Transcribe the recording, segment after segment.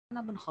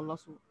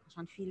بنخلصه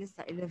عشان في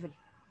لسه 11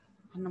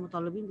 احنا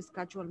مطالبين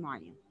بسكادجول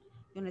معين.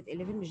 يونت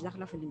 11 مش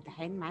داخله في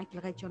الامتحان معاك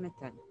لغايه يونت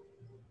 10.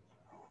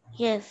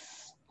 Yes.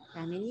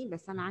 فاهماني؟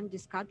 بس انا عندي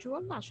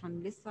سكادجول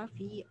عشان لسه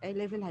في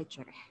 11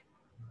 هيتشرح.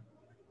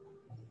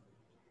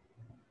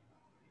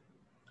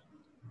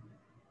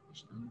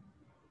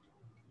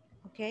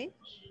 Okay,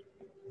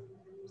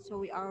 so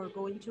we are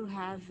going to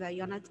have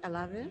unit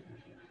 11.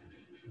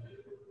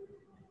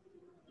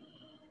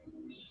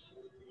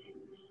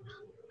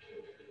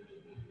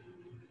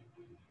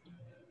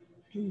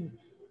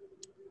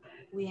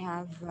 We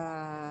have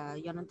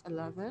unit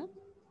 11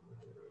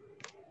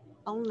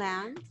 on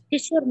land.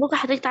 teacher ممكن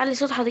حضرتك تعلي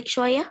صوت حضرتك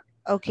شوية؟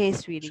 Okay,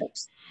 sweetie.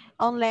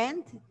 On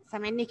land.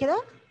 سامعني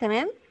كده؟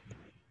 تمام؟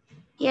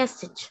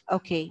 Yes, teacher.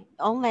 Okay,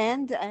 on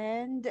land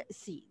and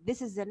sea.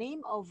 This is the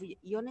name of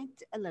unit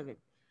 11.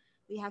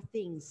 We have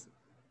things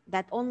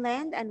that on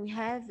land and we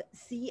have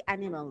sea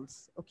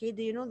animals. Okay,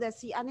 do you know the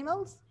sea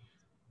animals?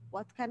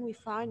 What can we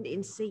find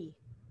in sea?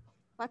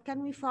 What can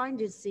we find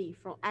in sea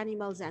from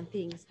animals and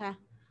things? Huh?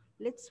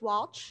 Let's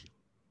watch.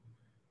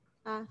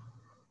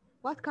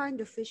 What kind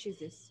of fish is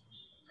this?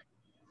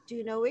 Do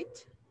you know it?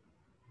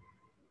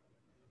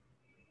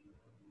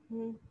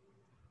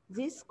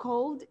 This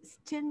called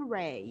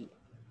stingray.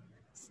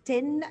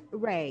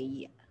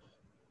 Stingray.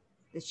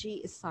 The she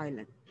is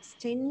silent.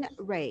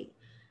 Stingray.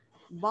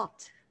 But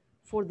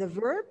for the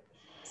verb,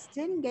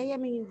 sting جاية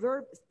من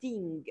verb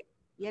sting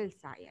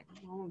يلسع يعني.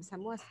 هم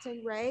بيسموها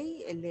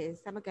stingray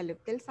السمكة اللي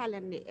بتلسع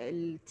لأن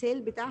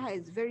التيل بتاعها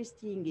is very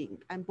stinging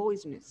and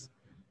poisonous.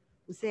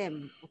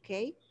 وسام.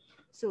 Okay.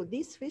 So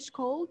this fish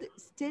called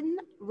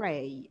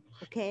stingray.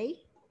 Okay.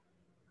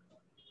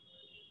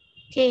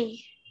 Okay.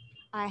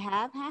 I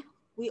have.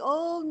 We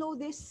all know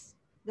this.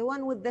 The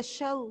one with the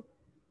shell.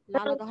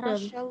 على ظهرها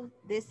shell.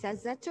 This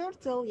is a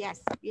turtle.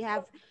 Yes. We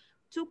have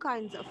two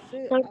kinds of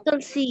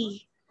Turtle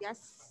sea.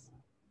 Yes.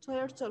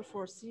 Turtle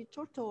for sea,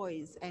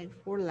 tortoise, and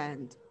for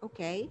land.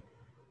 Okay.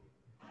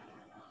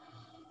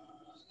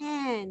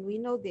 And we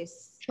know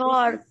this.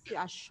 Shark. This is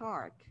a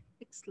shark.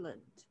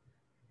 Excellent.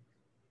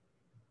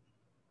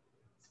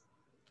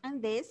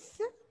 And this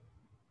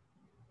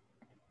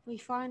we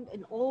find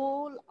in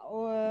all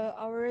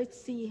our Red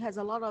Sea has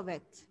a lot of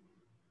it.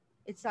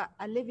 It's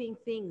a living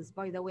things,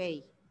 by the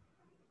way.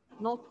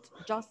 Not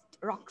just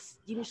rocks.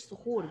 دي مش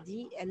صخور.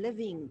 دي a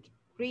living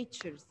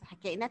creatures.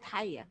 كائنات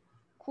حية.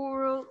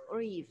 Coral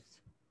reef.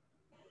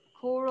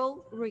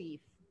 Coral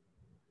reef.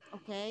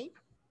 Okay.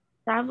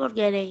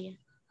 مرجانية.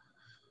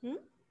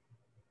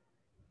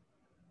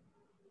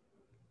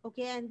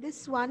 Okay, and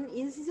this one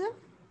is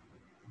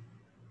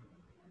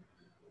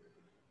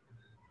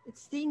it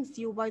stings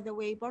you by the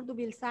way. برضو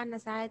بيلسعنا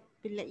ساعات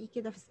بنلاقيه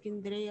كده في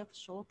اسكندرية في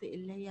الشواطئ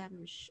اللي هي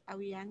مش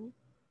قوي يعني.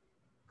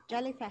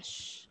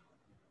 jellyfish.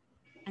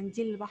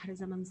 قنديل البحر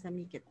زي ما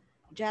بنسميه كده.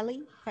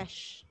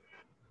 jellyfish.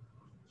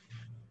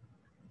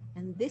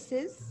 And this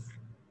is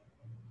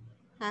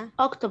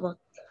octopus.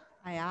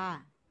 Yeah.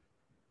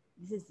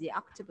 This is the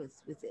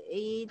octopus with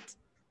 8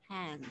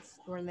 hands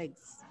or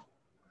legs.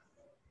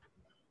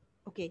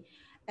 Okay.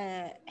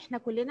 احنا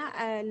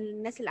كلنا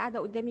الناس اللي قاعده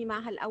قدامي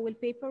معاها الاول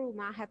بيبر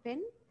ومعاها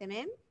بن.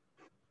 تمام.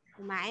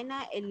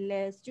 ومعانا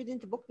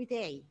الستودنت بوك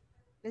بتاعي.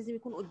 لازم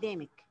يكون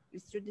قدامك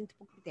الستودنت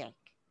بوك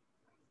بتاعك.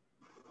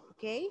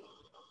 اوكي.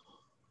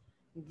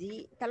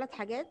 دي 3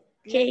 حاجات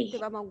لازم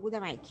تبقى موجوده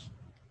معاكي.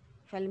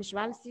 فاللي مش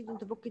معاه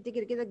الستودنت بوك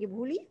تجري كده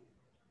تجيبهولي.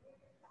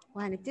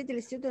 وهنبتدي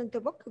الستودنت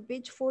بوك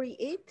بيج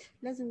 48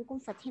 لازم نكون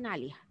فاتحين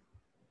عليها.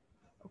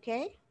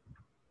 اوكي.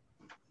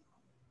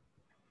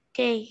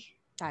 اوكي.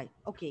 طيب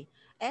اوكي.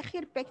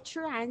 اخر picture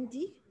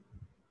عندي.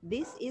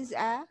 This is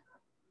a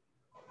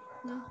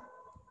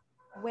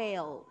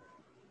whale.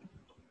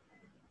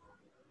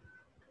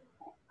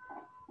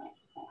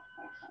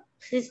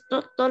 This is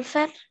not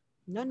dolphin.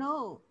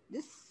 No.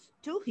 This is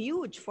too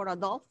huge for a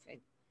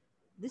dolphin.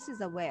 This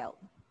is a whale.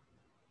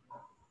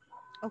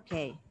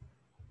 Okay.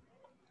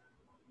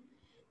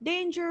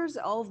 Dangers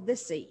of the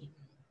sea.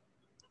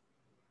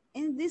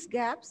 In these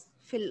gaps,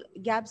 في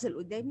الجابس اللي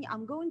قدامي,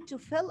 I'm going to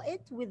fill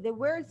it with the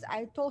words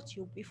I taught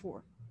you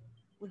before.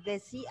 With the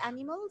sea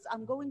animals,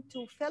 I'm going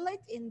to fill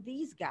it in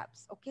these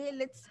gaps. Okay,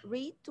 let's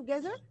read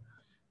together.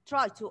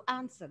 Try to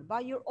answer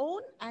by your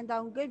own, and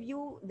I'll give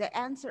you the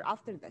answer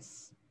after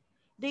this.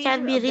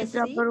 Can we Danger of the read sea.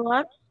 number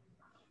 1?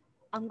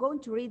 I'm going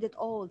to read it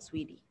all,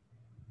 sweetie.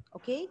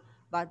 Okay,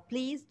 but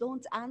please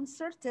don't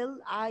answer till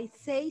I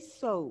say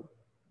so.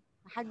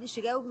 محدش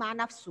يجاوب مع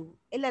نفسه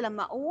إلا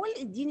لما أقول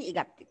اديني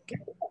إجابتك.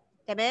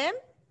 تمام؟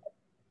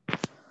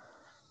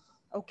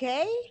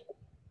 Okay?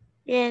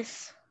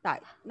 Yes.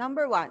 طيب,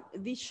 number 1.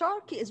 The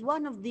shark is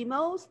one of the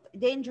most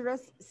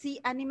dangerous sea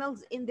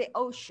animals in the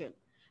ocean.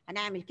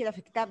 هنعمل كده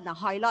في كتابنا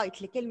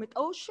highlight لكلمة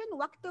ocean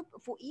واكتب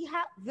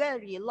فوقيها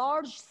very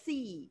large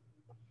sea.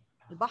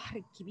 البحر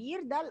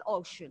الكبير ده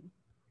الأوشن.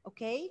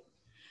 Okay?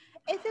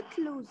 If it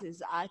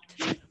loses a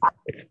tooth,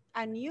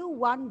 a new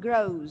one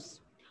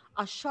grows.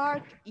 A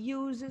shark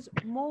uses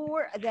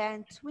more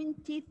than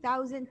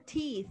 20,000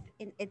 teeth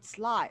in its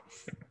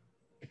life.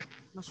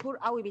 مشهور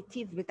قوي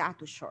بالتيث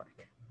بتاعته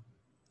الشارك.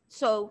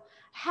 So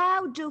how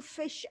do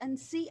fish and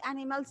sea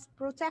animals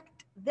protect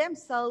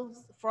themselves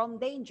from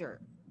danger?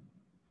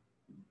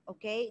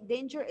 Okay,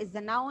 danger is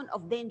the noun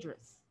of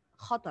dangerous.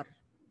 خطر.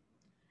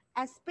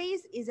 A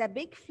space is a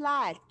big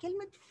flat.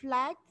 كلمة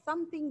flat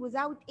something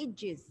without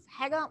edges.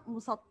 حاجة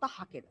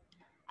مسطحة كده.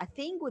 A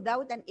thing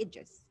without an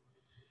edges.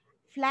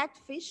 Flat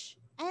fish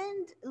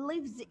and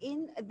lives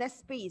in the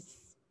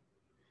space.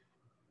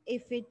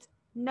 If it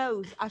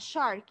knows a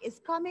shark is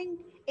coming,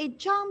 it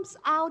jumps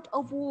out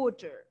of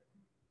water.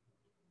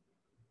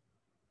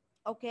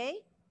 Okay?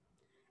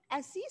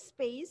 A sea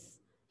space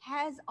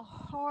has a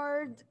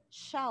hard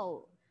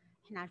shell.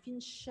 احنا عارفين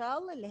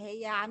الشell اللي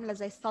هي عاملة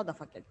زي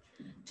الصدفة كده.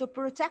 To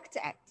protect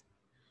it.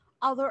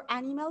 Other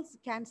animals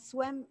can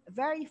swim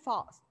very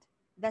fast.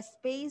 The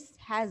space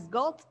has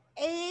got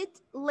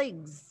 8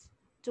 legs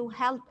to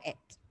help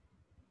it.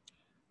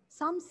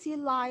 Some sea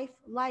life,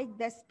 like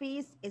the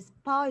space, is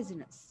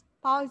poisonous.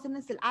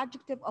 Poisonous is the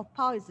adjective of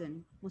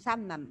poison.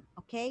 مسمم.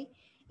 Okay?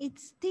 It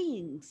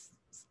stings.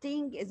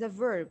 Sting is a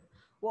verb.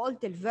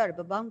 وقلت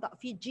الفيرب بنطق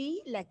فيه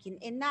جي، لكن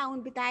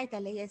الناون بتاعتها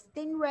اللي هي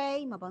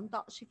stingray ما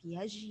بنطقش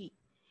فيها جي.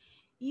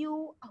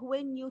 You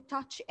when you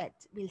touch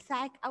it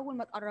بيلسعك أول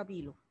ما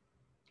تقربي له.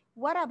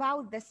 What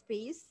about the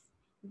space?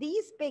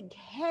 These big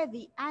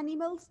heavy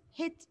animals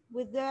hit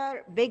with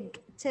their big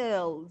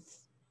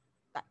tails.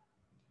 طيب.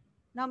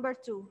 Number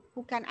 2,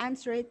 who can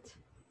answer it?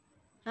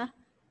 ها؟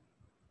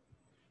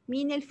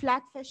 مين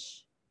الفلات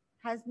fish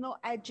has no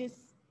edges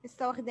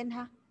لسه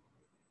واخدينها؟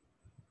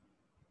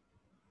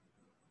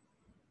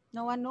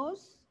 No one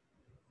knows?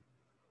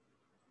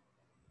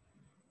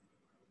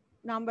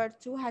 Number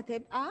 2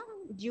 هتبقى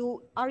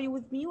are you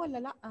with me ولا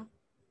لأ؟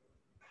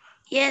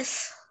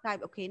 Yes.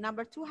 طيب okay.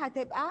 Number 2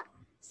 هتبقى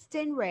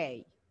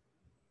stingray.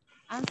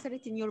 Answer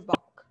it in your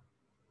book.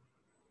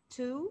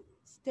 2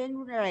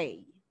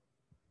 stingray.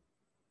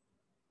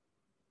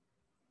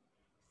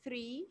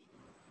 3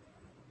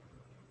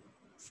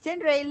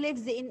 stingray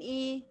lives in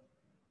ايه؟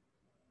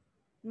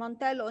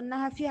 المنطقة اللي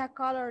قلناها فيها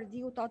color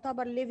دي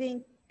وتعتبر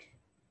living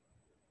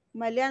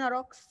مليانة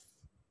rocks.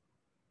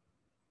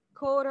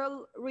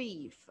 Coral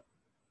reef.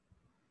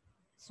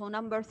 So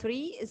number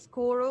 3 is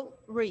coral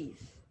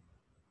reef.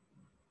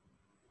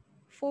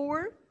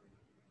 4,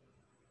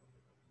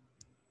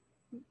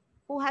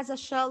 who has a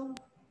shell?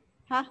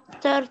 Huh?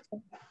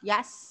 Turtle.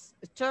 Yes,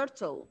 a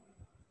turtle.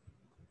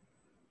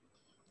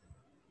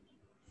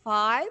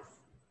 5,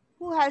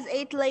 who has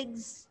 8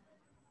 legs?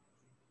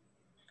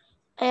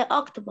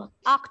 Octopus.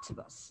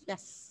 Octopus,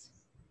 yes.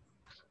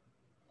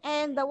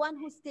 And the one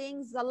who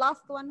stings, the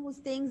last one who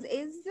stings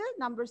is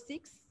number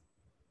 6,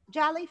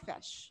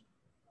 jellyfish.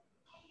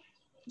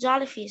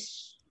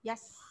 Jellyfish.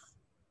 Yes.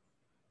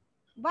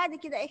 بعد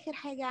كده آخر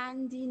حاجة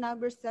عندي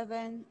number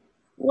 7.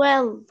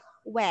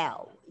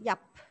 Well, yep.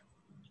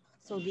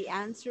 So the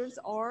answers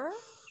are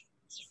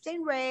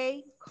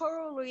stingray,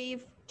 coral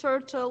reef,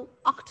 turtle,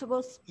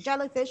 octopus,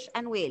 jellyfish,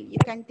 and whale. You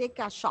can take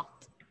a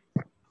shot,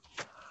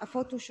 a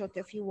photo shot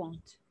if you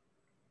want.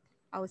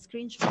 Or a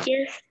screenshot.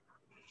 Yes.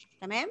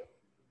 تمام؟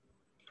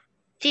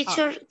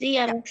 Teacher,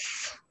 yeah.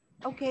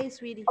 Okay,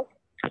 sweetie.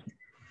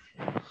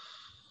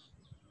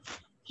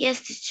 Yes,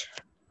 teacher.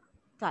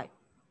 طيب.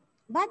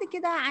 بعد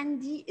كده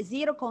عندي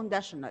zero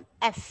conditional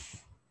F.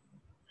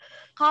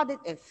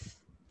 قاعدة F.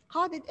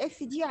 قاعدة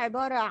F دي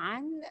عبارة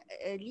عن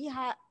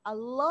ليها a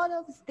lot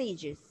of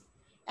stages.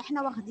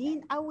 احنا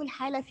واخدين أول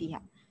حالة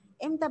فيها.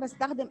 امتى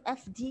بستخدم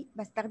F دي؟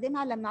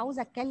 بستخدمها لما عاوز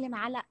أتكلم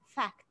على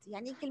fact.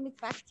 يعني إيه كلمة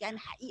fact؟ يعني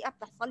حقيقة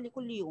بتحصل لي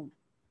كل يوم.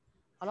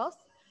 خلاص؟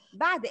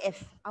 بعد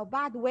F أو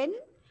بعد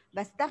when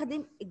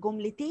بستخدم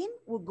الجملتين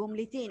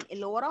والجملتين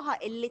اللي وراها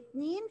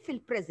الاتنين في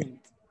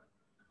البريزنت.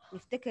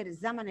 نفتكر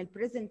الزمن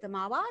البريزنت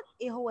مع بعض.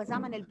 ايه هو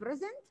زمن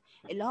البريزنت؟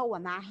 اللي هو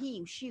مع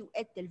هي وشي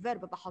وات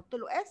الفيرب بحط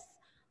له اس،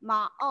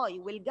 مع اي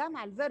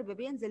والجمع الفيرب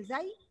بينزل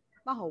زي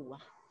ما هو.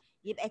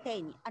 يبقى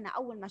تاني انا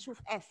اول ما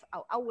اشوف اف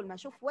او اول ما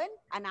اشوف وين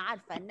انا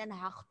عارفه ان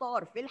انا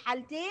هختار في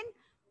الحالتين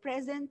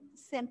present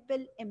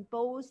simple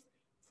imposed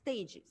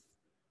stages.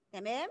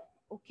 تمام؟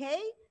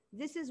 اوكي؟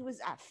 this is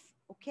with f.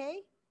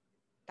 اوكي؟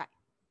 طيب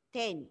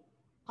تاني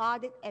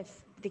قاعدة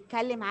F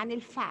بتتكلم عن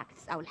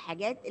الفاكتس أو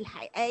الحاجات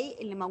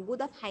الحقيقية اللي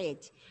موجودة في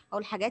حياتي أو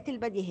الحاجات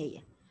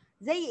البديهية.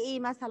 زي إيه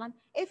مثلا؟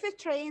 if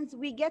it rains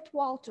we get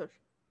water.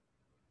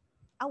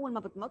 أول ما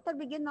بتمطر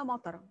بيجي لنا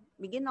مطرة،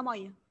 بيجي لنا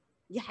مية.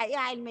 دي حقيقة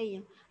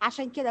علمية.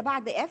 عشان كده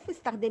بعد F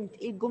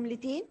استخدمت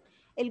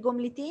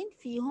الجملتين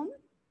فيهم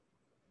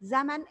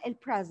زمن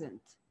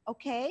البريزنت.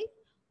 أوكي؟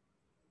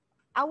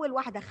 أول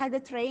واحدة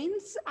خدت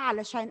rains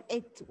علشان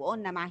it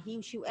وقلنا مع هي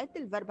وشي وات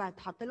الفيرب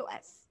هتحط له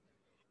S.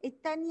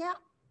 الثانية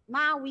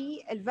مع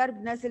وي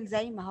الفيرب نازل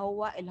زي ما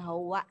هو اللي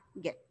هو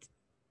get.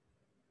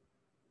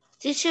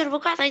 تيشر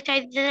بكره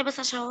تعيد لنا بس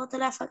عشان هو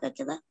طلع فجأة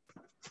كده.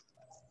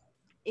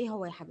 ايه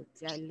هو يا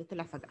حبيبتي يعني اللي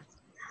طلع فجأة؟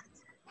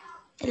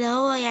 اللي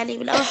هو يعني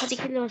من اول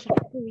حديث اللي ما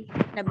شرحتوني.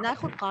 احنا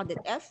بناخد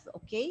قاعدة اف.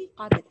 اوكي،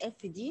 قاعدة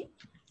اف دي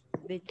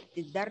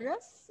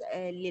بتدرس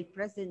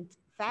للبريزنت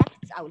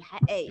فاكتس او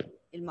الحقائق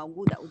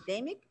الموجودة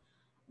قدامك.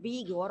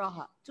 بيجي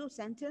وراها two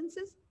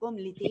sentences،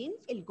 جملتين.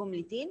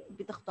 الجملتين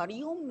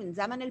بتختاريهم من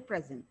زمن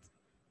البريزنت.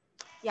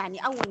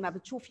 يعني أول ما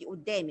بتشوفي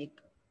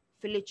قدامك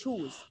في اللي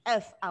تشوز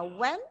if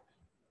أو when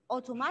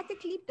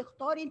automatically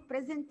بتختاري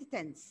البريزنت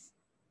تنس.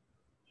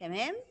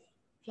 تمام؟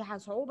 فيها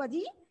صعوبة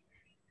دي؟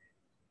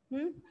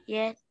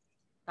 Yes.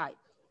 طيب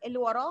اللي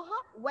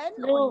وراها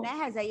when No.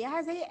 قلناها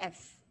زيها زي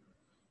if.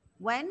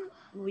 when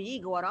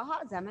ويجي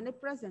وراها زمن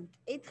البريزنت.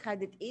 it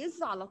خدت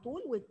is على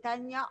طول،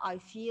 والتانية I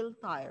feel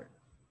tired.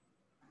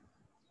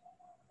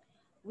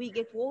 we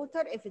get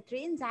water if it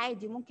rains.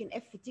 عادي ممكن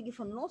if تيجي في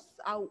النص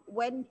أو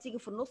when تيجي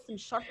في النص،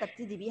 مش شرط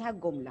ابتدي بيها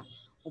الجملة.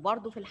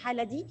 وبرده في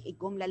الحالة دي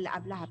الجملة اللي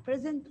قبلها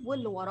present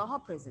واللي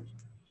وراها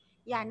present.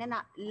 يعني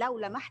أنا لو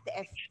لمحت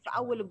if في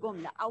أول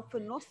الجملة أو في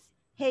النص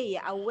هي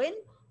أو when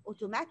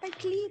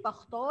automatically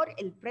بختار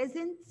ال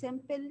present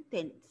simple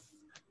tense،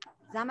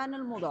 زمن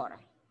المضارع.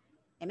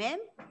 تمام؟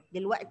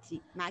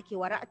 دلوقتي معاكي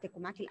ورقتك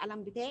ومعاكي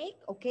القلم بتاعك.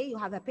 Okay, you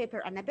have a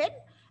paper and a pen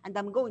and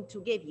I'm going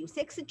to give you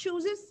 6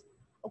 choices.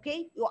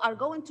 Okay, you are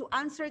going to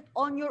answer it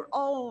on your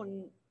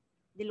own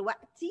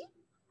دلوقتي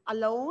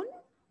alone،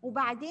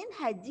 وبعدين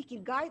هديكي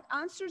الجايد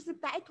answers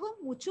بتاعتهم،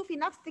 وتشوفي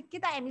نفسك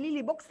كده. اعملي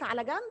لي بوكس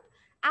على جنب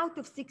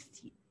out of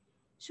 60.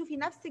 شوفي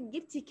نفسك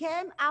جبتي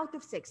كام out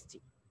of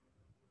 60.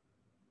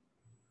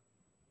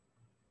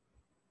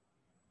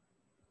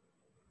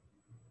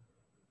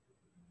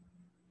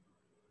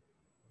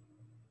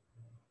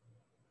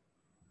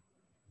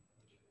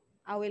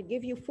 I will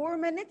give you 4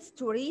 minutes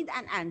to read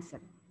and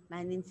answer.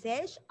 ما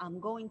ننساش I'm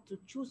going to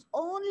choose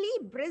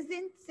only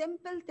present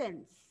simple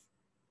tense.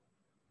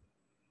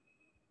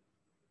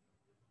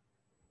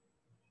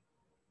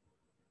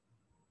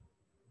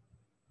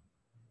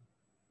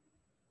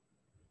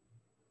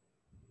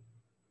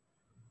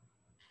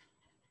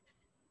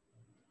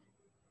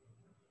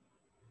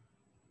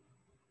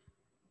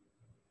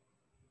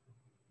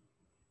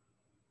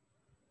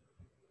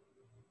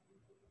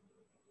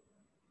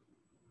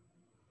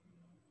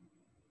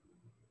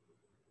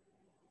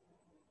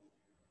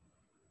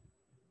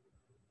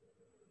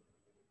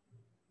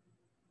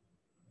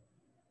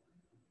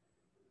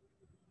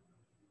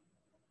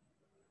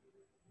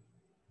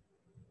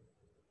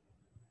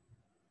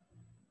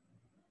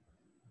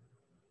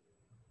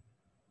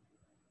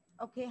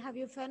 Okay, have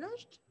you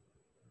finished?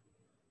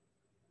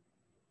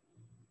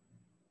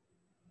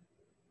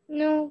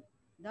 No.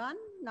 Done.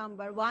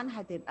 Number 1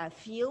 هتبقى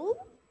feel.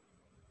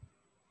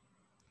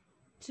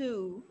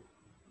 2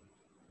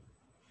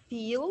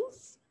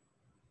 feels.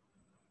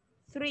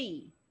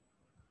 3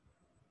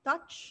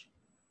 touch.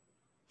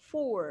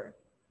 4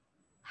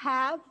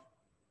 have.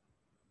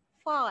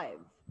 5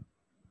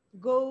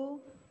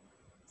 go.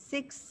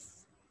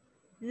 6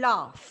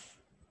 laugh.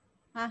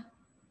 ها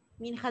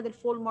مين خد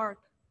الفول مارك؟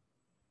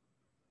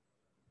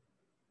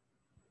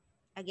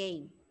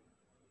 Again.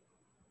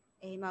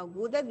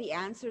 موجودة. The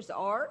answers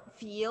are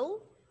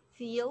feel,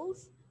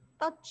 feels,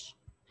 touch,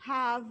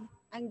 have,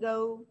 and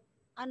go,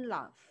 and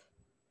laugh.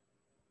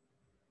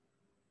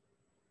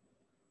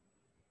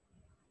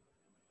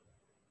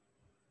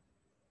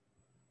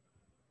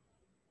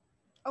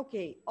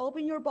 Okay,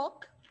 open your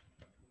book.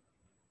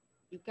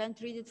 You can't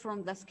read it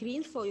from the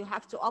screen, so you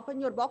have to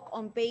open your book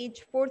on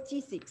page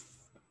 46.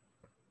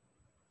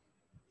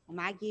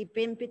 ومعاكي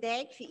بين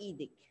بتاعك في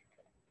ايدك.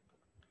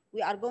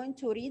 We are going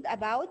to read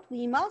about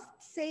we must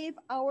save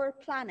our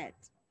planet.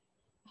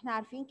 احنا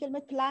عارفين كلمة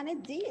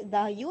planet دي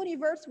the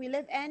universe we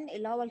live in،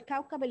 اللي هو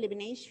الكوكب اللي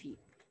بنعيش فيه.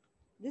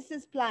 This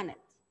is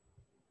planet.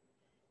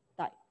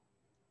 طيب.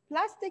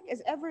 Plastic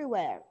is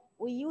everywhere.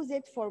 We use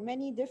it for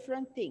many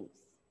different things.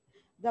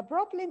 The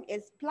problem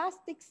is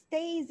plastic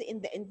stays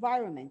in the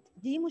environment.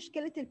 دي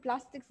مشكلة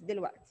البلاستيكس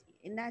دلوقتي،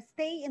 إنها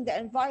stay in the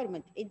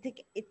environment.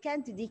 It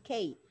can't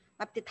decay.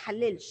 ما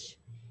بتتحللش.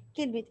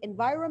 كلمة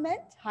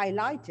environment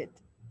highlighted.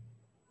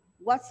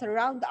 What's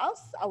around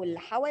us أو اللي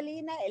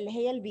حوالينا اللي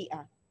هي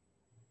البيئة.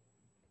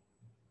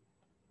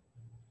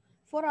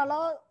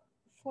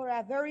 For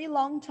a very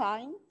long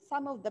time,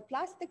 some of the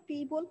plastic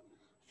people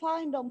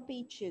find on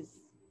beaches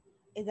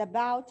is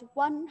about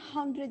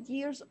 100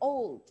 years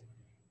old.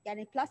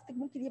 يعني البلاستيك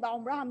ممكن يبقى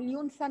عمرها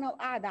مليون سنة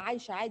وقاعدة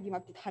عايشة عادي ما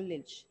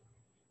بتتحللش.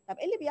 طب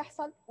ايه اللي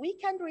بيحصل؟ We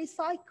can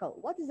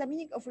recycle. What is the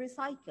meaning of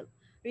recycle?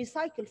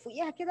 recycle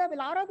فوقيها كده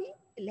بالعربي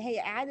اللي هي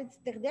إعادة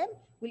استخدام،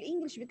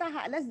 والإنجليش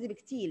بتاعها ألذ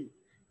بكتير.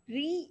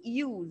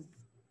 reuse.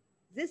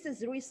 This is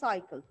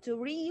recycle. To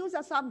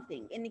reuse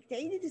something. إنك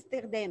تعيدي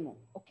استخدامه.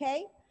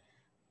 Okay?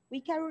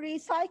 We can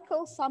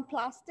recycle some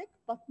plastic,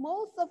 but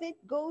most of it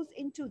goes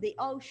into the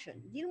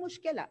ocean. دي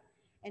المشكلة.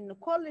 إن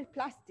كل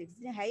البلاستيكس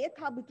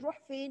نهايتها بتروح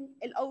فين؟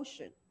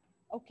 الأوشن.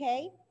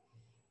 Okay?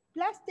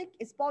 Plastic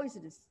is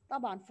poisonous.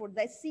 طبعا for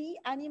the sea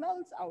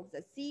animals or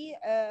the sea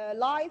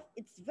life,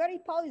 it's very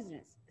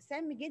poisonous.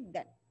 سام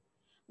جدا.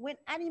 When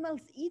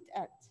animals eat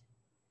it,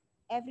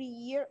 every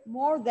year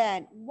more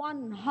than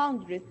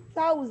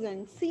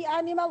 100,000 sea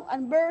animals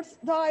and birds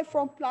die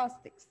from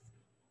plastics.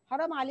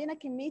 حرام علينا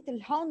كمية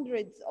ال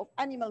hundreds of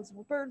animals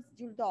and birds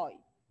will die.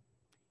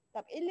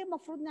 طب ايه اللي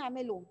المفروض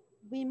نعمله؟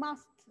 We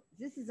must.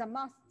 This is a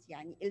must.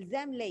 يعني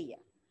إلزام ليا.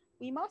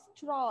 We must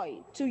try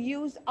to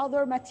use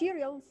other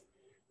materials.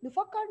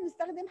 نفكر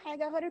نستخدم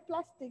حاجة غير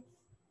البلاستيك.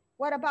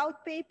 What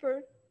about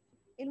paper?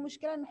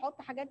 المشكلة إن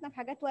نحط حاجاتنا في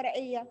حاجات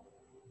ورقية.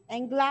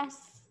 And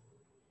glass,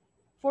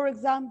 for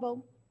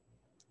example.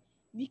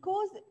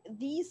 Because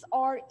these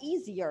are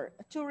easier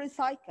to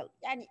recycle.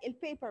 يعني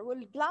البيبر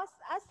والجلاس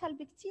أسهل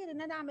بكتير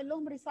إن أنا أعمل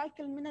لهم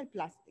ريسايكل من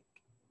البلاستيك.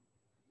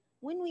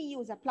 When we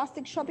use a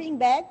plastic shopping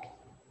bag,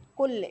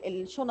 كل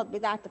الشنط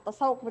بتاعة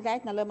التسوق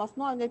بتاعتنا اللي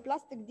مصنوعة من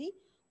البلاستيك دي,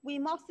 we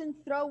mustn't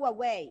throw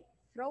away.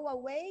 Throw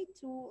away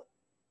to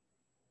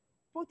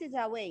put it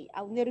away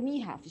أو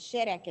نرميها في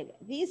الشارع كده.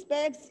 These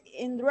bags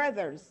in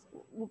rivers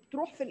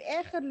وبتروح في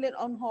الآخر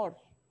للأنهار.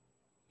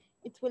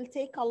 It will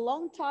take a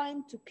long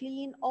time to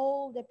clean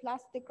all the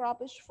plastic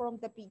rubbish from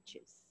the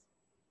beaches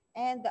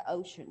and the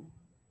ocean.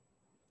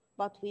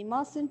 But we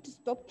mustn't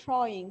stop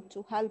trying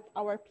to help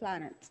our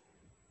planet.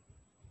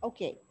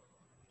 Okay.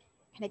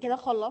 احنا كده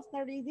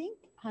خلصنا الريدنج.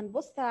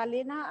 هنبص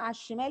علينا على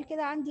الشمال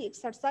كده عندي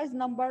exercise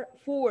number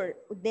 4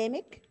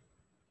 قدامك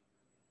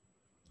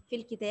في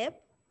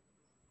الكتاب.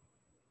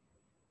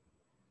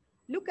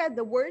 Look at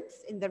the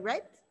words in the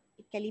red.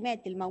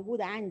 الكلمات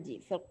الموجودة عندي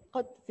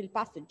في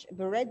الباسج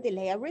بالريد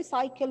اللي هي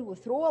recycle و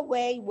throw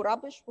away و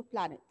rubbish و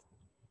planet.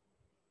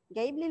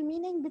 جايب لي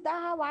المينينج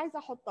بتاعها وعايزة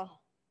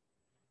أحطها.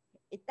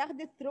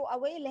 اتاخدت throw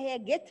away اللي هي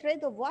get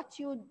rid of what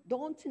you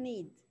don't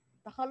need.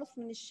 تخلص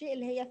من الشيء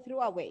اللي هي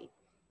throw away.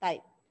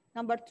 طيب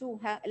نمبر 2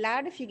 اللي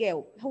عارف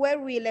يجاوب. where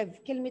we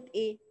live كلمة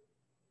ايه؟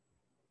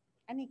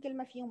 أنهي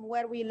كلمة فيهم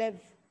where we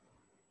live؟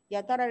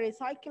 يا ترى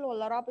recycle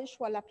ولا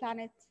rubbish ولا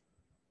planet؟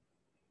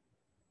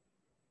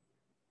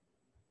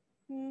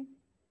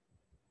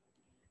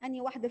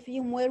 أنهي واحدة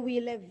فيهم where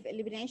we live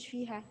اللي بنعيش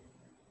فيها؟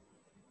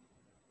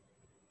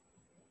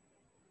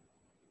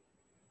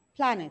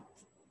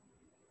 planet.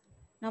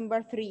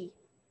 Number 3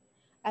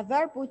 a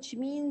verb which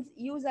means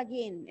use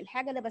again.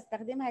 الحاجة اللي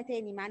بستخدمها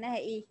تاني معناها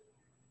ايه؟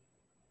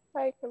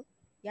 Cycle.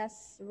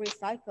 Yes,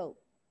 recycle.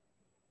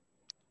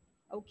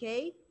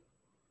 Okay.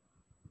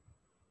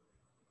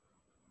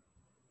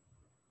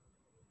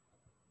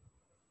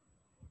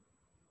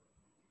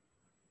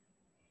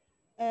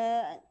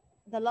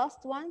 The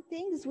last one,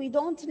 things we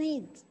don't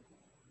need.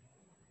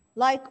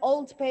 Like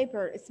old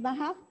paper.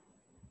 اسمها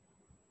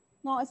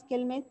ناقص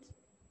كلمة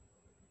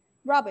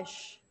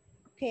rubbish.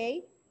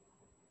 Okay.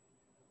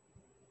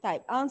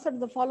 طيب answer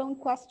the following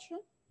question.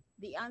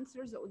 The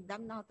answers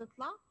قدامنا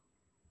هتطلع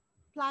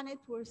planet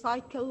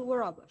recycle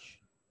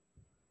rubbish.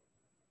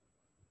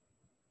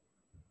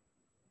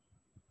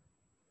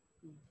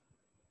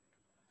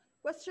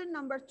 Question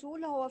number 2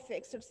 اللي هو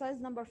في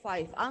exercise number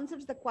 5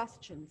 answers the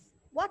questions.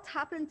 What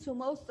happened to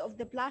most of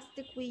the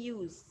plastic we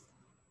use?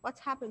 What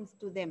happens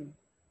to them?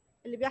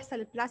 اللي بيحصل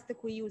البلاستيك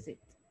we use it.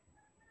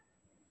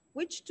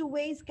 Which two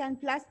ways can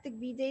plastic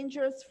be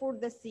dangerous for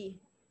the sea?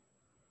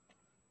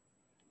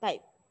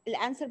 طيب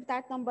الانسر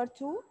بتاعت number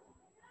 2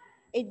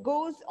 it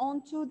goes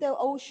onto the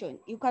ocean.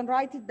 You can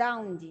write it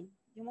down دي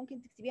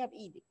ممكن تكتبيها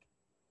بإيدك.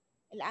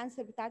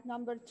 الانسر بتاعت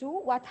number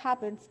 2 what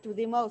happens to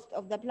the most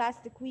of the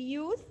plastic we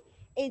use?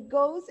 It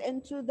goes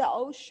into the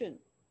ocean.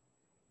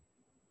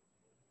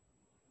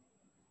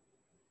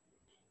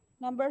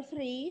 Number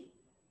 3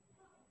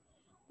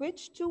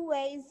 which two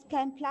ways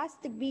can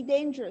plastic be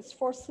dangerous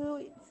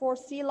for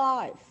sea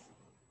life?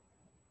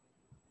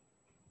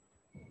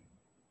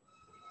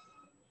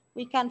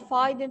 We can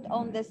find it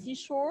on the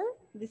seashore.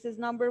 This is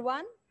number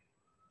 1.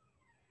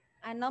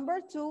 And number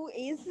 2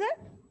 is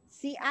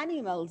sea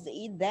animals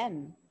eat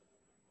them.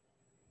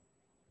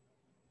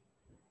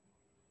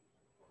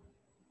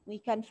 We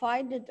can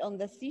find it on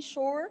the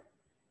seashore.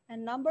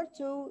 And number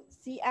 2,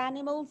 sea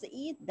animals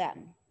eat them.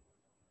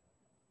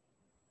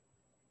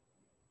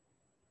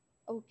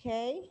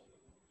 Okay.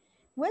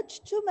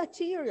 Which two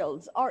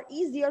materials are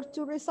easier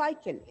to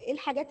recycle? ايه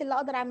الحاجات اللي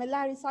اقدر اعمل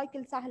لها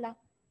recycle سهلة؟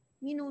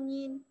 مين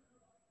ومين؟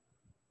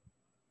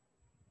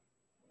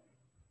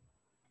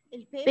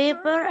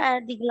 paper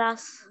and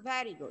glass.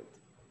 Very good.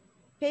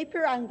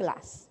 Paper and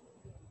glass.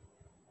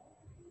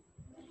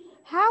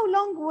 How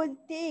long would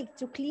it take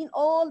to clean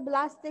all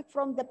plastic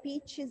from the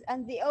beaches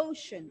and the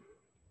ocean?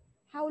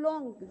 How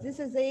long? This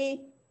is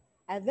a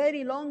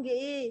very long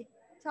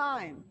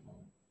time.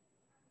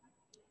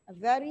 A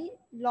very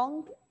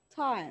long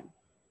time.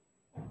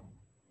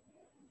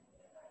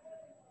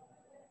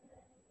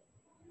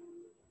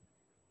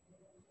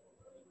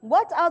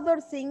 What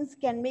other things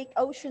can make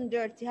ocean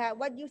dirty?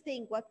 What do you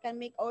think? What can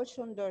make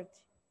ocean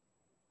dirty?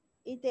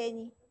 ايه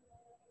تاني؟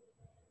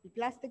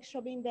 البلاستيك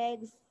shopping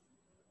bags,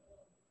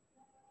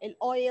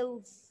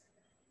 oils,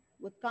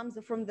 what comes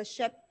from the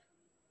ship.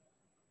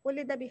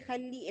 كل ده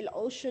بيخلي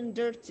الاوشن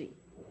dirty.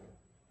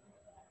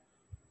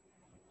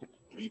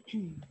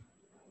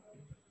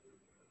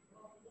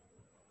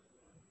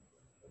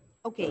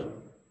 اوكي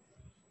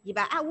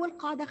يبقى اول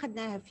قاعده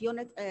خدناها في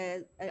يونت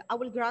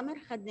اول جرامر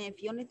خدناها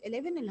في يونت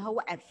 11 اللي هو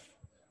اف.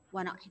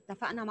 وانا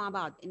اتفقنا مع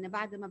بعض ان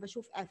بعد ما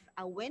بشوف اف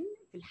او when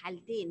في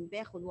الحالتين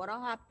باخد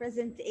وراها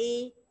present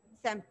a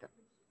simple.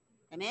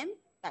 تمام.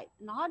 طيب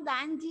النهارده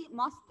عندي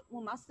must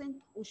و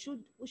mustn't و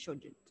should و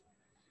shouldn't.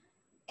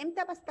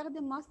 امتى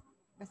بستخدم must؟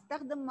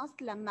 بستخدم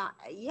must لما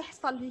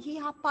يحصل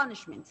فيها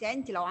punishment، يعني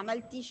انت لو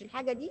عملتيش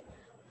الحاجه دي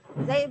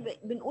زي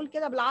بنقول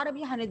كده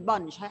بالعربي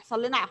هنتبنش،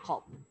 هيحصل لنا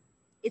عقاب.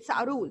 It's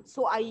a rule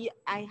so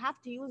I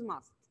have to use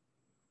must.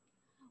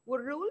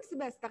 والرولز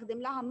بستخدم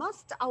لها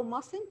must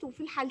او mustn't،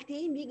 وفي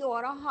الحالتين بيجي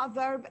وراها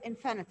verb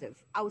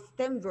infinitive او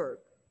stem verb.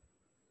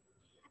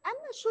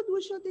 اما should و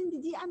shouldn't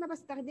دي انا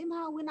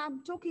بستخدمها when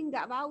I'm talking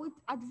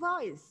about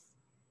advice،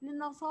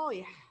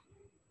 للنصايح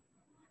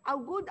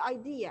او good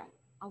idea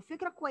او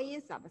فكره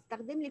كويسه،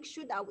 بستخدم لك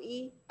should او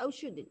ايه او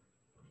shouldn't،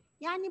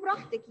 يعني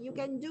براحتك you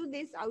can do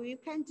this او you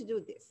can't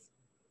do this.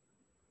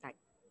 طيب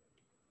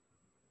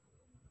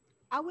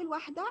اول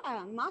واحده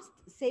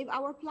must save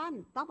our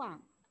planet.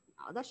 طبعا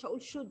ما اقدرش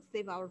اقول should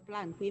save our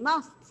planet، we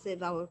must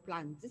save our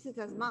planet. this is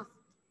a must.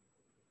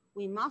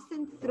 we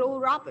mustn't throw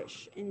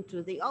rubbish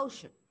into the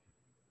ocean.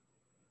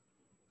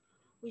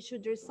 we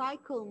should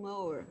recycle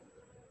more.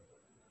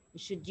 we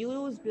should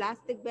use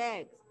plastic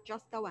bags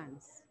just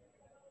once.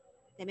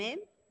 تمام.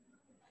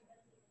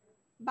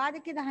 بعد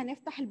كده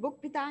هنفتح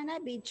البوك بتاعنا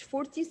page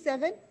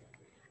 47.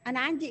 انا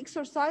عندي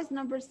exercise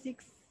number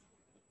 6.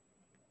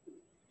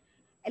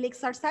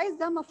 الاكسرسايز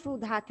ده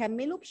المفروض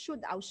هكمله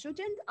بشود او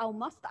shouldn't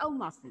او must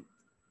او mustn't.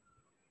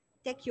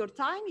 take your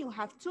time, you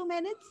have 2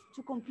 minutes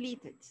to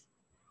complete it.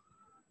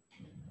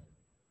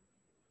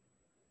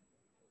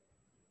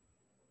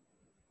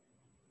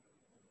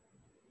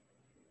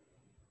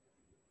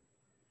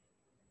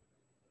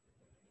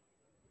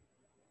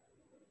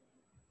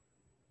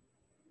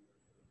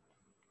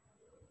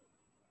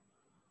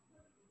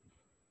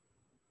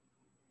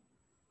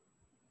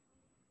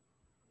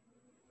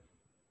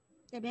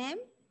 تمام.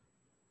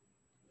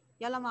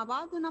 يلا مع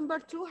بعض. نمبر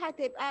 2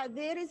 هتبقى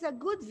there is a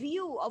good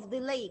view of the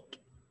lake.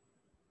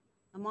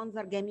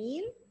 المنظر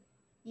جميل.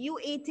 you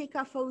take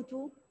a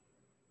photo.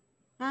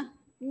 ها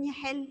مين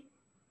يحل؟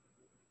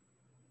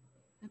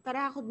 يا ترى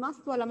هاخد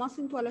must ولا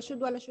mustn't ولا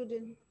should ولا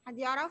shouldn't؟ حد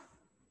يعرف؟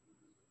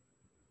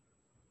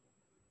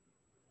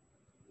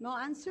 no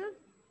answer؟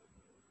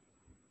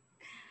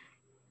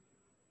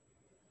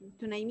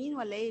 انتوا نايمين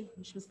ولا ايه؟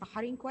 مش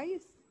مستحضرين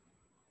كويس؟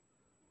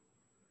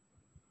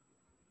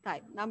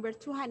 طيب نمبر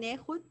 2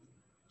 هناخد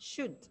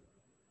should،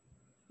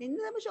 لان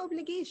ده مش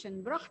obligation،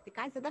 براحتك،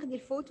 عايزه تاخدي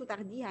الفوتو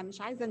تاخديها،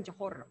 مش عايزه انت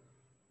حره.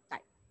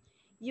 طيب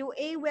you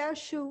wear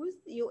shoes.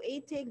 you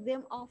take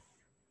them off.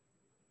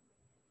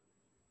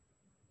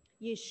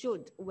 you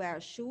should wear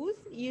shoes.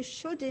 you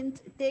shouldn't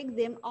take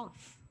them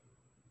off.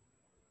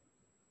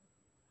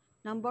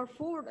 نمبر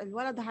 4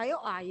 الولد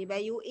هيقع،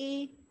 يبقى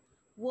you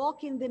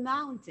walk in the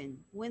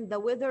mountain when the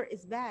weather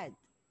is bad.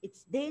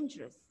 it's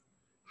dangerous.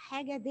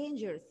 حاجه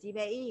dangerous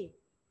يبقى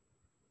ايه؟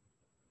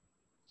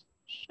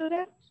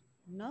 shouldn't.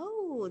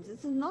 No,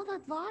 this is not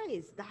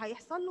advice. ده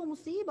هيحصل له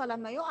مصيبة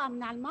لما يقع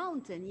من على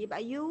الماونتن، يبقى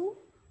you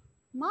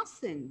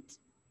mustn't.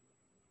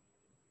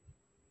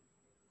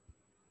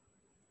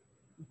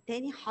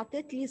 التاني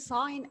حاطط لي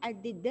sign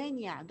قد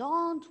الدنيا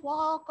don't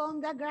walk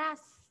on the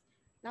grass.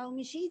 لو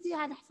مشيتي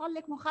هتحصل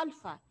لك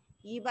مخالفة،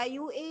 يبقى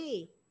you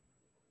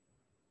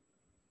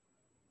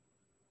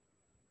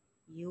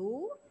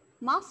you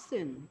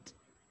mustn't.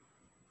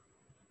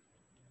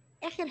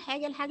 آخر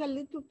حاجة، الحاجة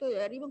اللي انتوا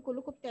تقريبا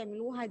كلكم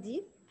بتعملوها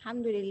دي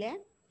الحمد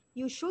لله.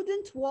 You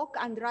shouldn't walk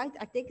and write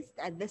a text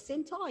at the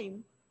same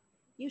time.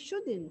 You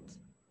shouldn't.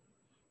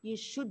 You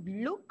should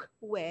look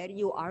where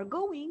you are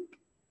going.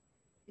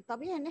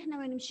 الطبيعي ان احنا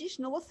ما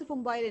نمشيش نبص في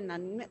موبايلنا،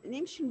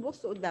 نمشي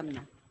نبص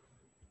قدامنا.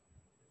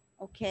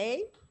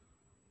 Okay.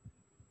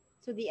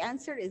 So the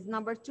answer is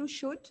number 2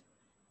 should,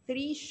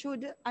 3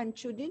 should and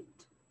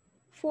shouldn't,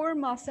 4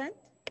 mustn't,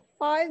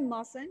 5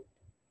 mustn't,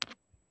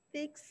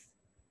 6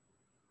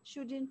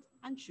 shouldn't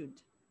and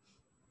should.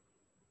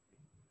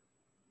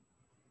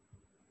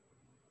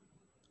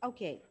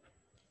 Okay.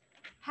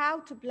 How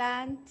to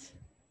plant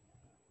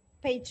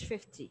page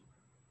 50.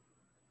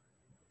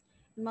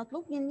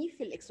 المطلوب مني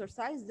في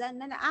الاكسرسايز ده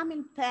ان انا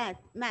اعمل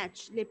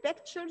match ل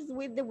pictures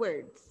with the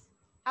words.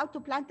 How to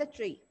plant a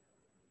tree.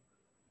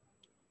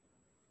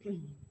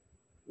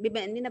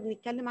 بما اننا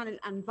بنتكلم عن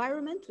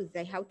الانفايرمنت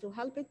وازاي how to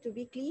help it to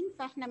be clean،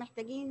 فاحنا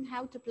محتاجين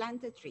how to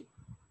plant a tree.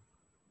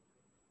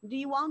 Do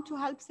you want to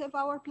help save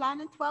our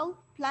planet? Well,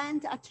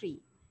 plant a tree.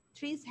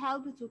 Trees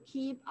help to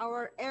keep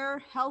our air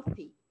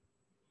healthy.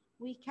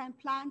 We can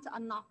plant a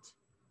nut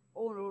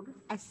or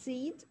a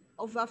seed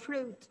of a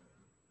fruit.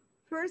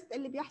 First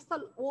اللي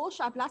بيحصل wash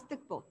a plastic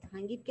pot.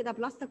 هنجيب كده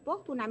plastic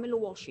pot ونعمل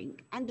له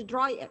washing and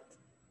dry it.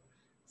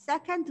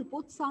 Second, to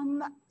put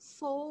some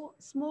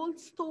small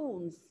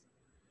stones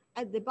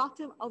at the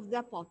bottom of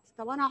the pot.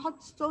 طب انا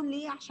هحط stone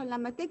ليه؟ عشان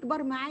لما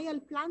تكبر معايا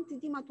البلانت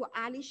دي ما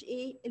توقعليش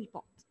ايه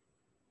البوت.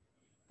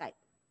 طيب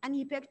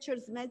any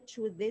pictures match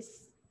with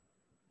this?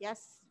 Yes,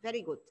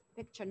 very good.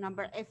 Picture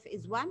number F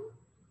is 1.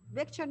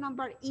 Picture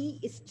number E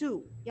is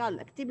 2.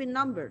 يلا اكتبي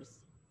النمبرز.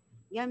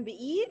 جنب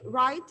E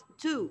write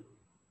 2.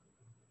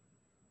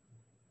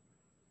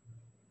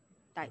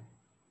 طيب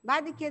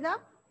بعد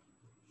كده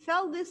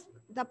fill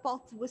the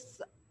pot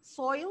with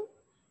soil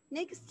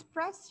Next,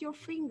 press your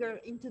finger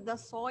into the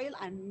soil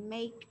and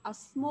make a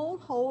small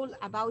hole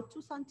about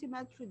 2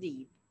 centimeters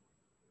deep.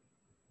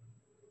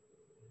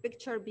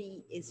 Picture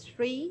B is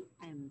 3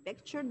 and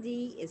picture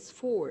D is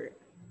 4.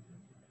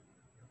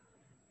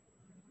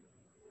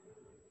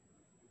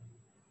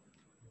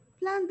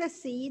 Plant the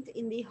seed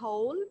in the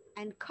hole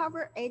and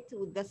cover it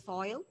with the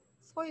soil.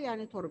 Soil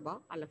يعني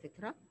تربة على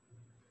فكرة.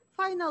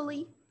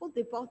 Finally, put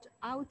the pot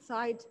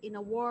outside in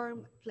a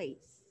warm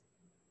place.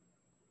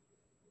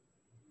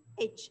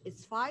 H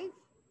is 5,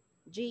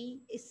 G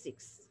is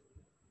 6.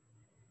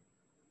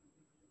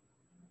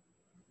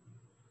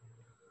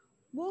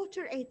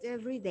 Water it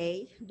every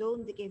day.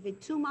 Don't give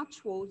it too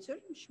much water.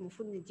 مش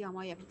مفروض نديها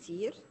مية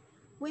كتير.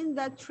 When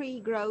the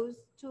tree grows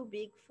too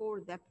big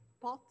for the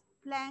pot,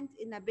 plant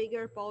in a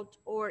bigger pot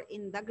or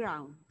in the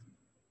ground.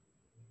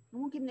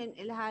 ممكن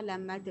ننقلها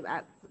لما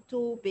تبقى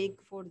too big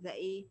for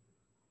the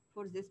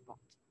for this pot.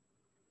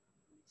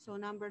 So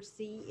number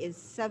C is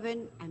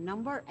 7 and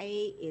number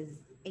A is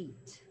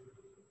 8.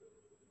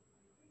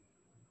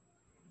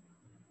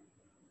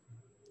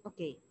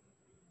 Okay,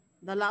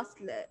 the last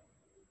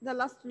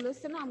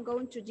lesson I'm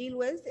going to deal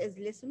with is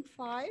lesson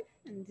 5,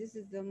 and this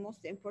is the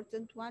most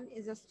important one,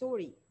 is a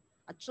story,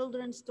 a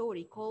children's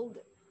story called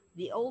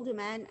The Old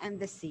Man and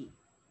the Sea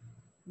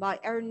by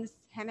Ernest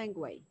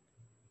Hemingway.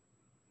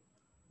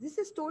 This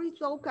story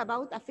talks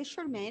about a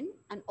fisherman,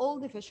 an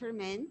old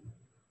fisherman.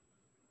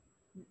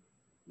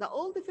 The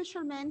old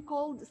fisherman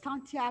called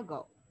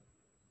Santiago.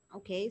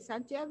 Okay,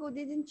 Santiago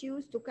didn't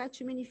used to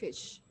catch many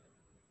fish.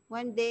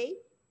 One day,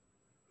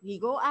 he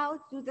go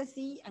out to the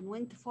sea and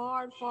went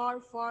far,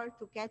 far, far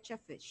to catch a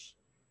fish.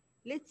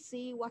 Let's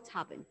see what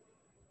happened.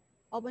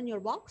 Open your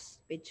box,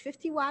 page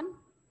 51.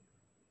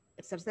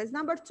 Exercise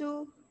number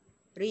 2.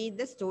 Read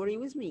the story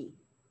with me.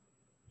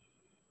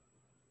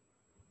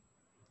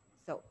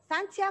 So,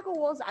 Santiago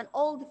was an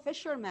old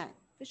fisherman.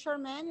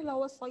 Fisherman اللي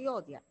هو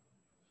الصياد يعني.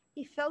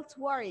 He felt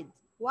worried.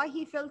 Why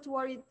he felt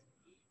worried?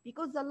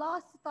 Because the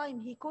last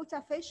time he caught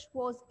a fish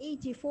was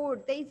 84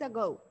 days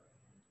ago.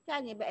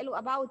 يعني بقاله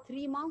about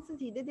 3 months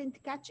he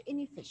didn't catch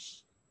any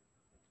fish.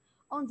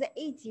 On the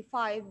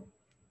 85th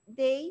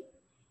day,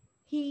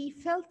 he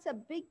felt a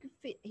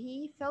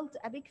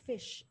big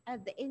fish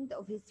at the end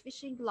of his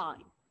fishing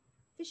line.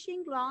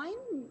 Fishing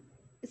line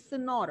is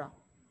sonora,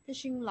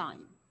 fishing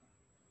line.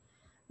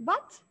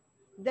 But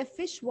the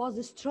fish was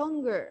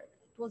stronger.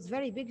 It was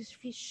very big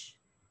fish.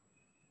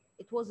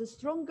 It was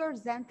stronger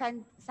than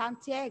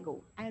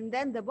Santiago and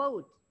then the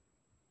boat.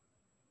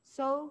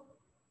 So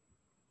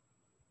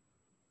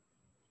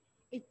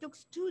it took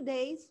 2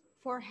 days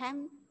for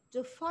him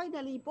to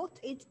finally put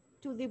it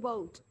to the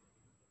boat.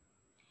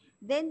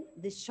 Then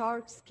the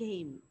sharks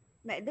came.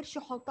 ما قدرش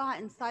يحطها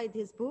inside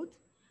his boat.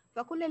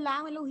 فكل اللي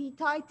عمله he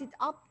tied it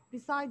up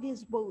beside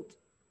his boat.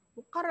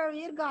 وقرر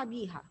يرجع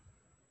بيها.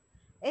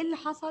 إيه اللي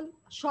حصل؟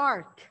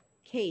 Shark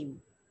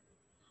came.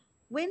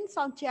 When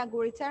Santiago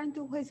returned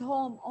to his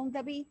home on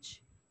the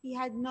beach, he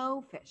had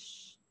no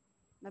fish.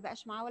 ما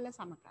بقاش معاه ولا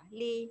سمكة.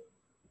 ليه؟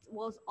 It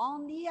was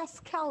only a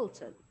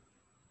skeleton.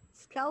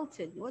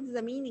 Skeleton. What is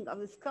the meaning of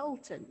a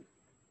skeleton?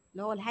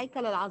 اللي هو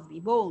الهيكل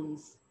العظمي.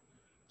 Bones.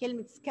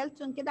 كلمة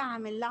skeleton كده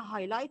عامل لها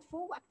هايلايت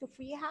فوق واكتب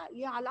فيها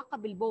ليها علاقة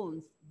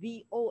بالبونز.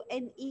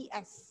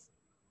 B-O-N-E-S.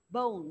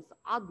 Bones.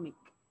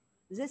 عظمك.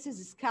 This is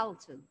a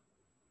skeleton.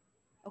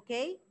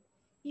 Okay?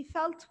 He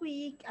felt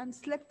weak and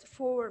slept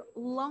for a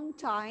long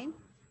time,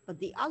 but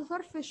the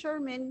other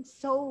fishermen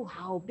saw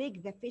how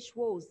big the fish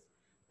was.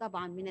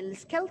 طبعا من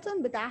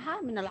السكeleton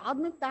بتاعها من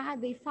العظم بتاعها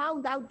they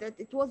found out that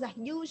it was a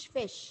huge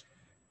fish.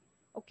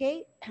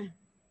 Okay?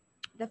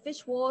 The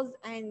fish was,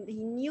 and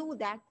he knew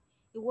that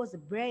he was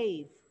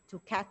brave to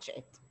catch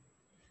it.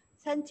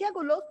 Santiago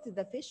lost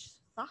the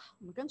fish, صح؟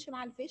 ما كانش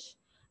معاه الفيش.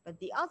 But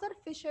the other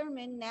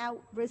fishermen now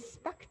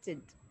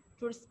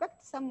to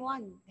respect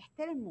someone,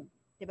 تحترمه،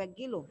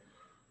 تبجله.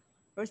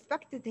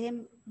 Respected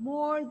him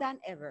more than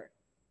ever.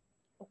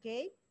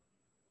 Okay?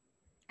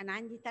 أنا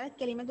عندي 3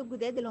 كلمات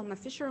الجداد اللي هم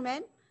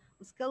fisherman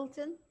و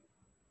skeleton.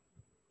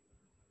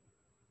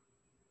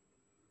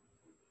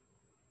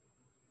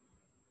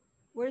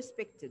 We're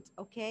respected.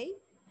 Okay?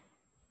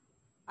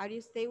 Are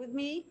you stay with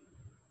me?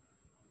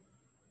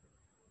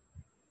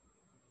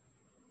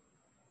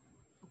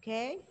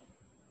 Okay?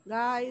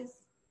 Guys?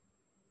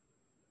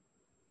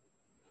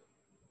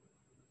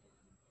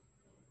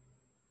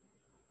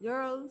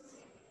 Girls?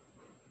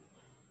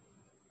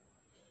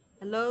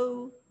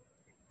 Hello?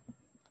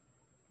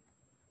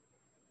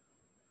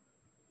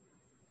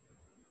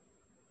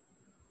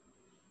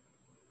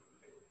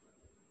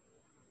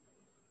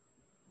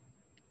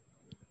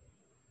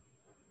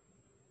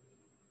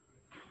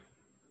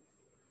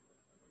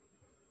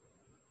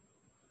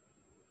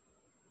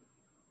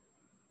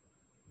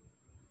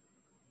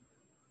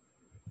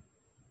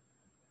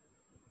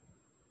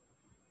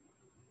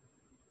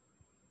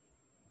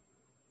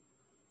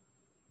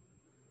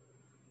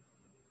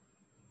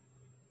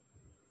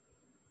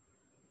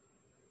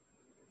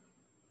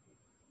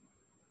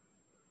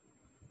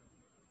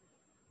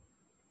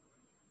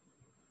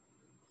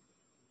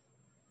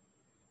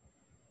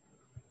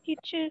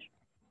 teacher.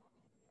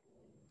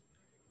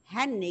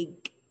 هنج.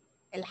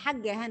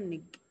 الحاج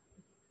هنج.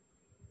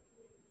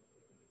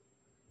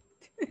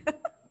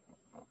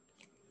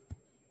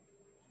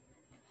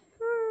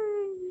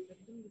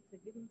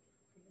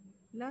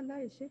 لا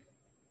لا يا شيخ،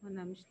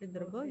 انا مش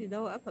للدرجه دي، ده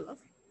هو قفل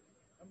اصلا.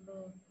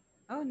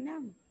 اه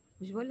نعم،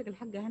 مش بقول لك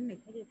الحاج هنج،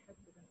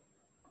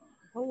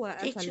 هو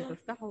قفل teacher.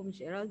 بفتحه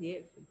ومش راضي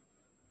يقفل.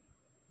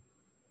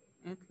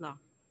 اطلع.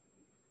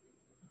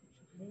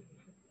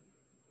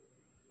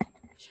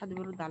 مفيش حد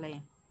بيرد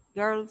عليا.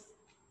 girls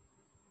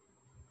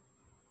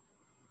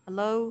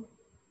hello,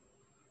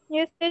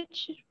 Yes,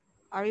 teacher.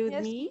 are you with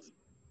Yes. me?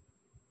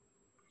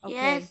 Okay.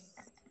 Yes.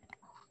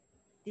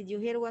 Did you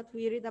hear what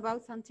we read about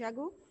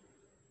Santiago?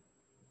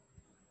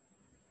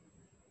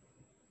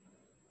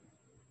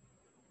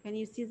 Can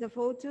you see the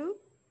photo?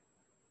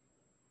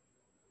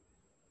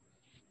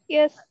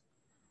 Yes.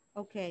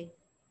 Okay.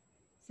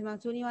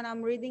 سمعتوني when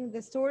I'm reading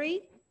the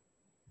story?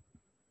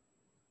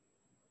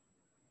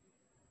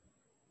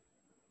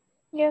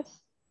 Yes.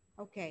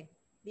 Okay.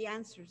 The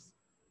answers.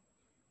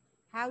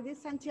 How did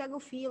Santiago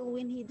feel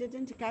when he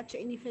didn't catch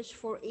any fish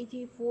for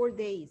 84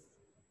 days?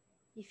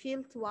 He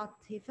felt what?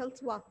 He felt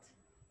what?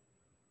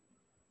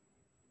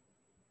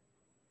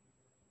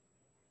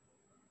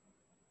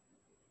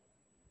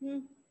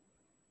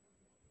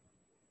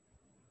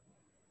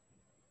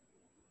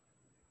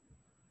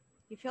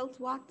 He felt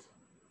what?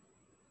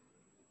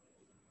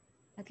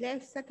 هتلاقي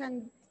في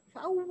second في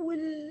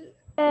أول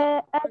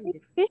A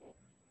big fish.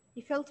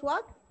 He felt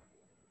what?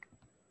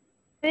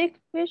 Big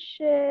fish.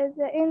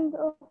 The end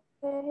of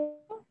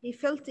He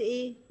felt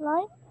إيه؟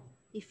 line.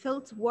 He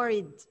felt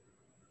worried.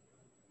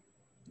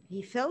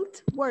 He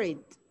felt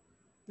worried.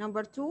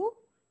 Number 2,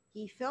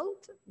 he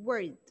felt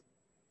worried.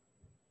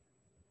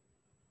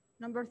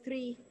 Number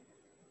 3,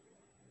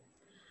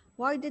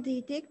 why did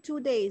he take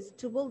 2 days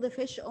to pull the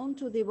fish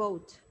onto the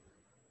boat?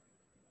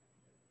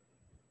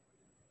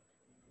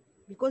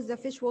 Because the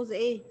fish was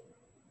a.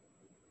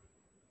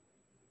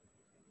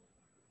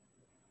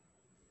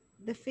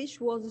 The fish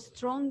was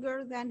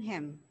stronger than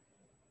him.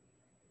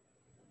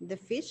 The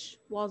fish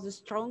was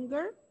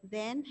stronger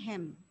than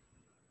him.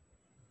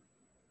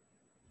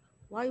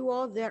 Why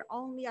was there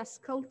only a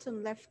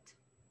skeleton left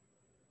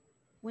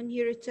when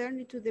he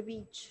returned to the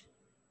beach?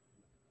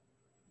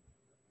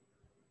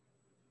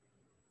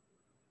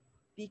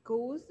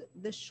 Because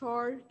the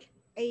shark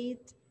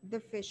ate the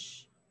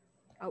fish,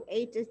 or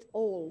ate it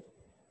all.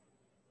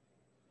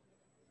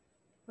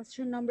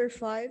 Question number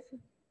 5.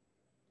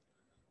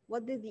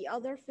 What did the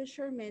other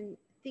fishermen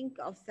think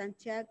of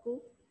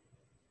Santiago?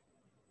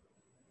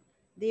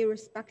 They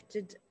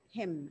respected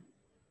him.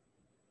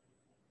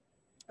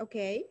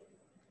 Okay,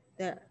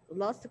 the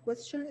last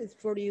question is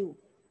for you.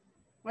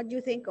 What do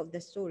you think of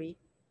the story?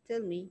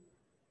 Tell me.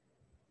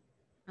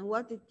 And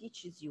what it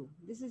teaches you.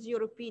 This is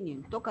your opinion.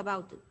 Talk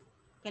about it.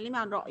 كلمي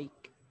عن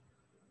رأيك.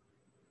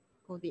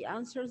 So the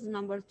answers,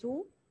 number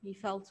 2, he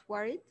felt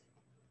worried.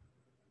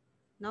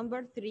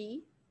 Number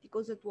 3,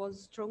 because it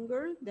was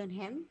stronger than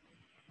him.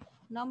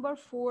 Number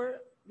 4,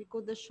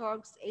 because the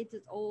sharks ate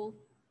it all.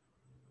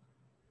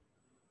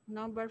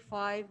 Number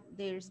 5,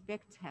 they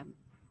respect him.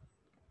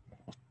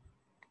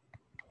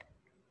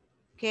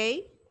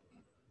 Okay?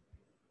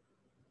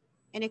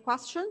 Any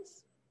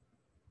questions?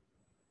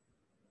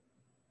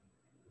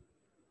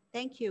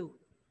 Thank you.